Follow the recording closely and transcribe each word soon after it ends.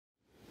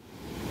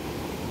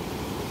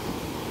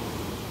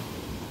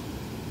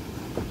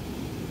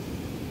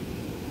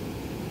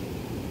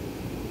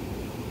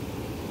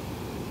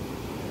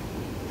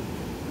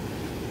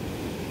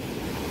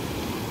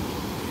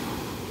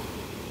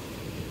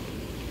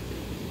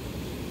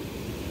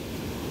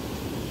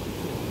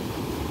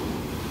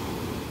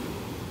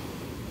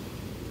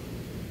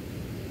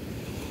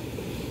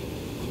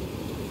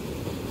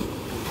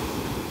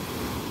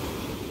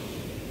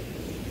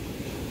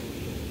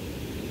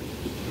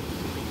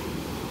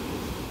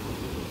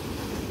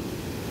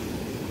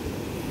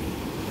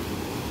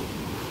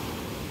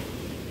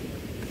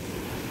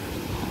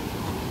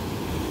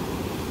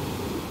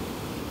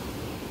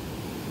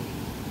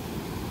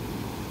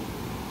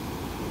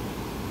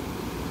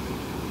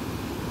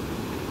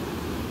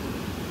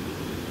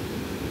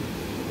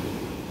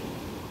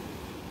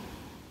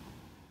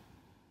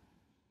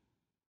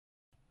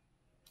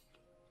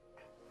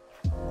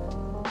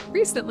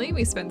recently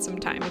we spent some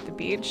time at the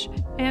beach,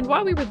 and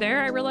while we were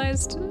there, I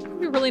realized it would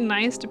be really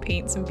nice to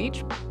paint some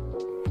beach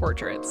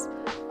portraits.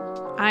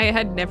 I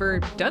had never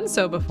done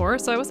so before,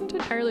 so I wasn't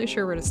entirely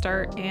sure where to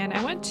start, and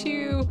I went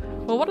to,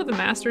 well, one of the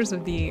masters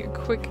of the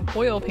quick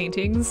oil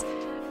paintings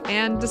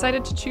and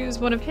decided to choose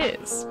one of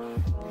his.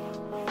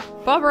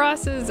 Bob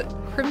Ross's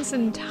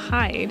Crimson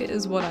Tide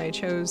is what I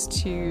chose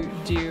to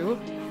do,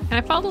 and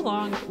I followed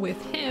along with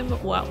him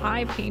while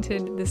I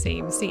painted the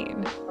same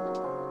scene.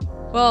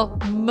 Well,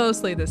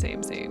 mostly the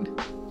same scene.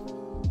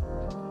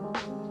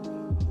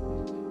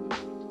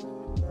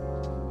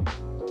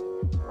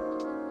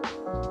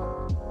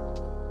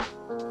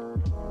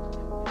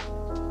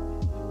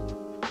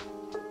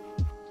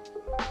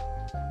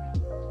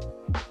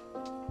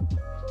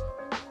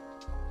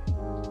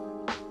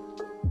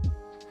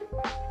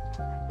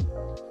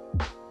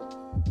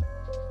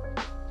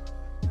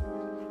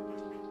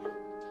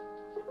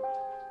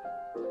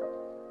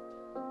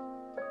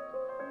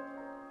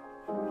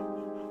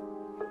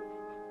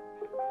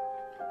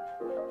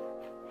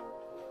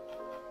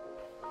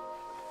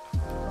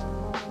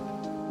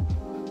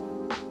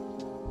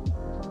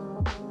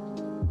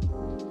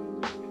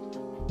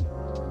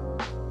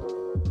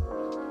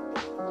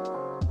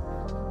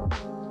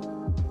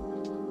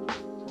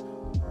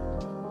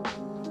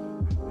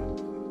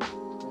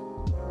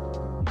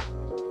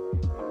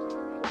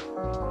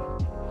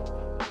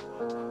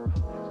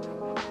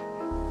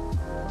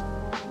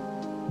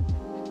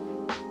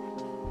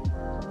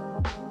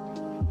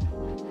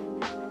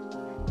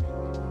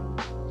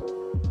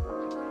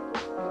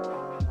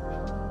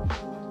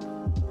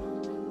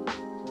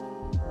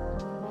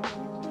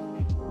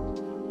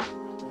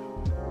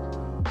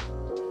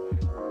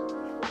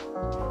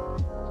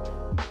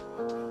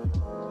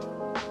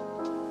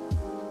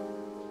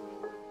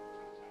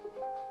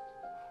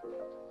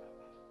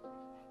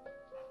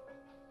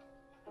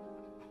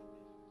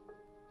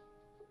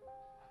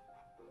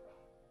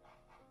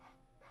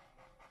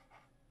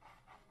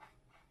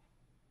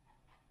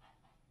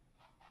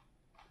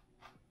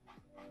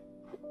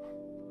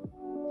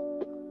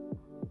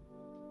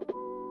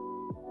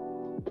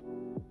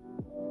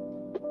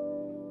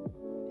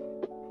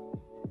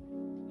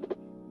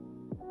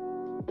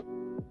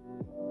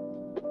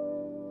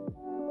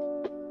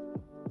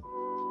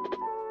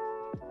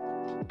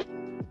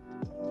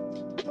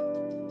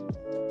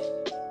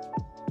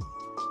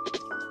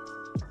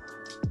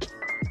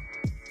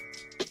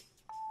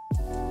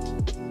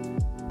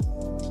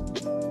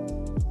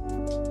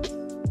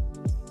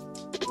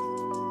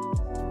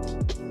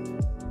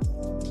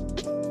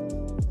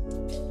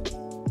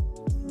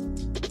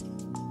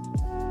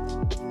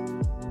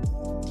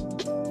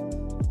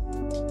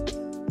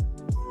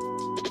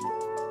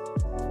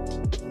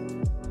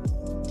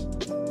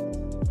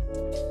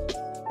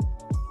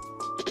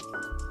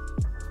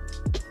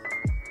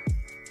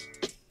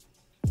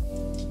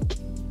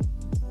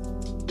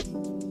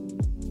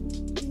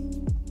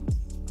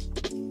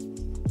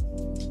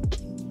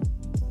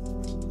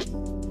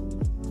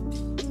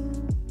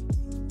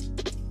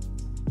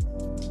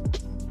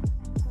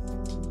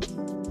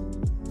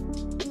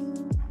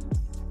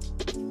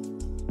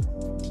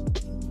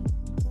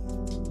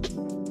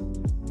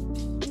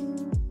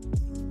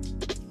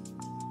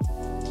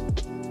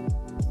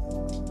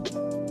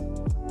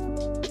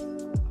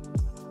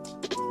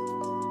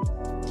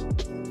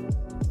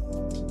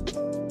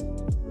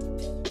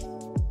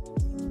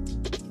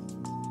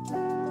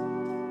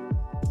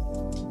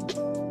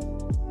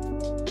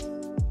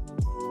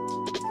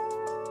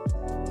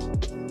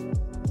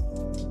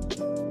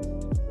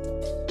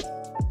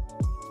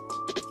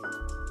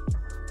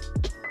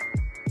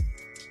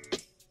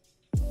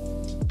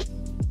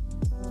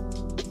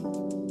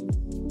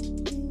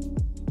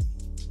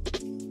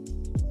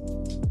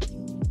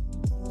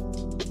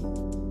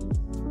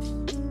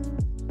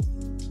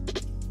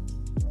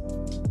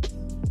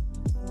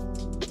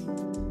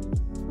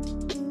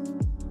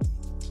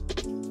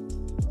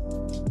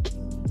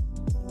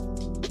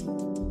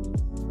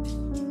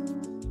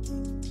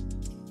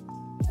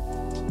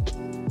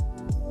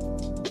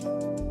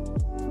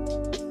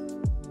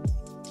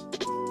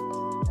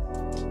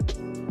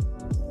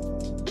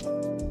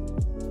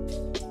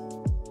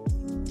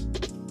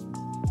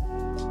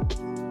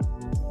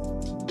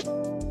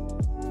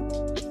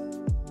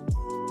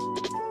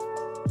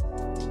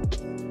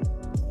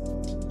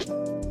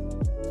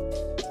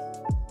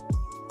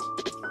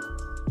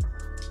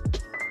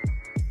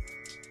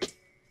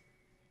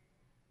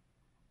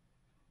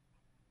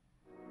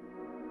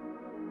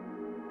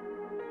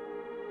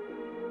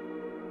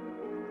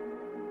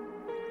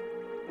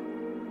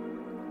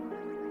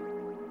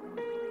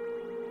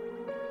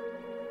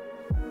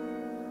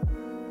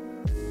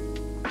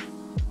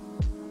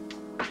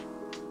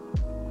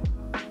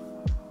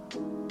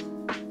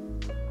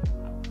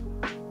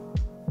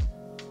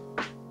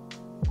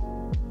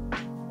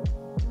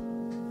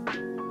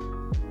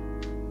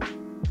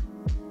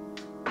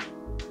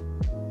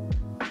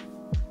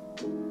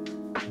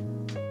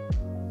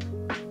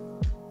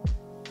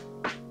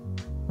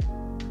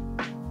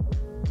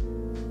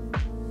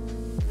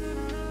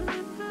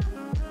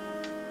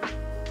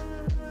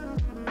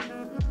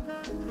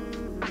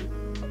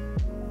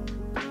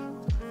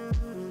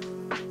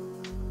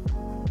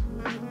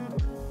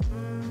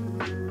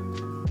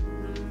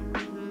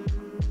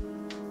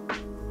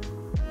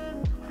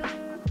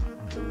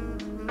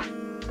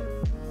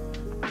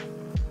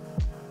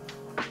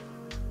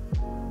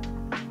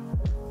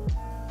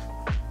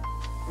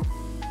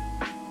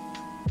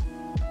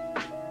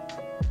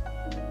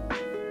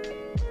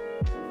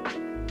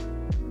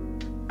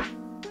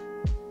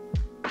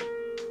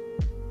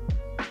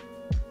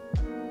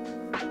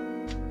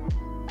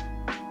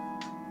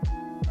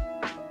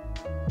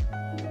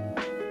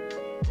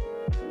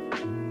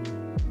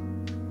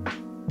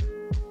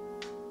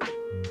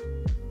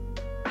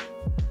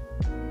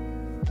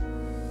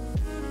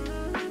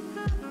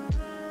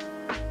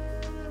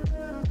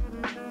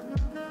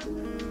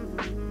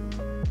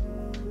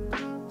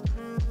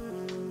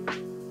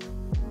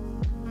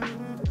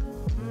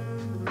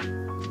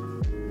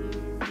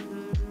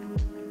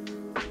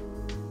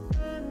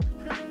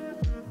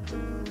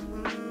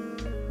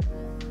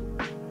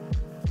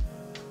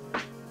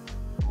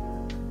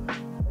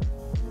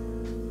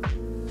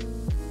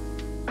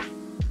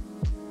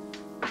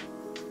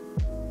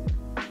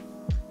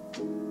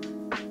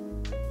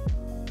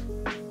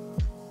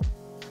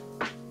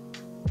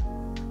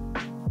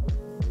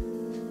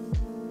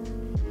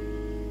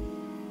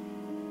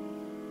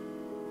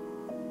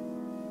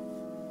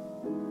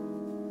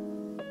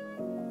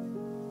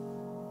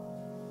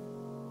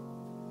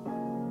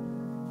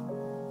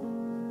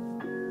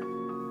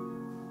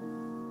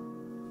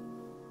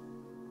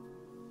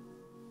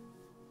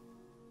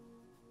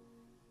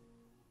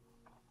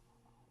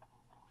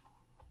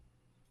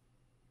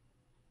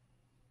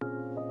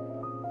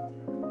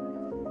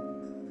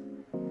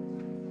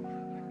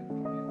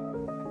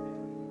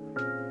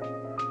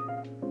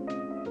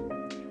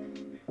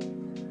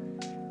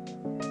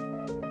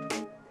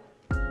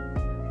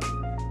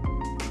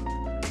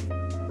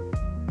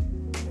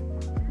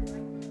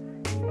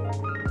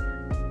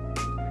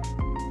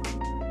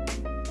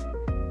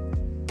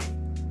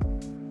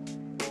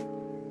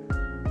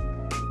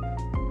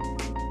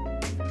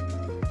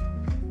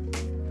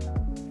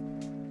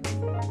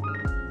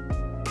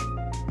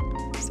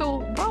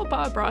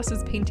 Bob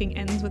Ross's painting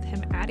ends with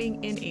him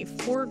adding in a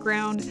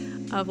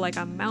foreground of like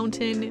a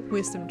mountain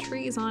with some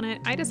trees on it.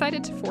 I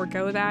decided to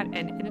forego that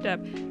and ended up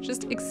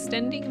just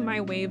extending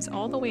my waves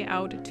all the way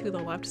out to the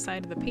left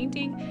side of the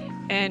painting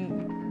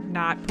and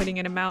not putting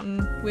in a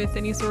mountain with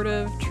any sort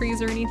of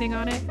trees or anything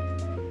on it.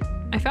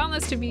 I found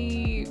this to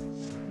be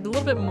a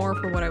little bit more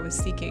for what I was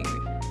seeking.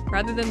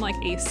 Rather than like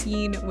a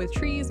scene with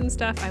trees and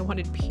stuff, I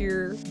wanted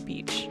pure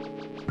beach.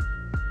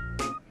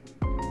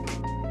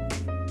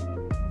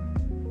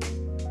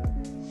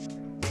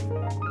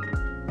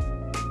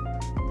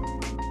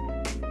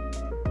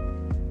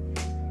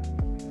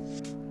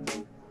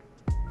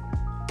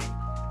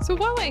 So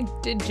while I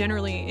did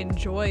generally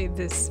enjoy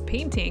this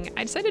painting,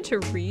 I decided to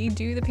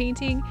redo the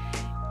painting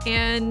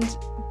and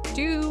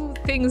do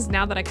things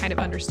now that I kind of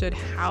understood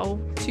how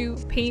to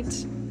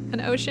paint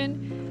an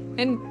ocean.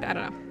 And I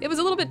don't know, it was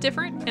a little bit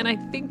different, and I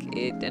think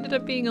it ended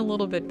up being a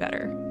little bit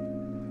better.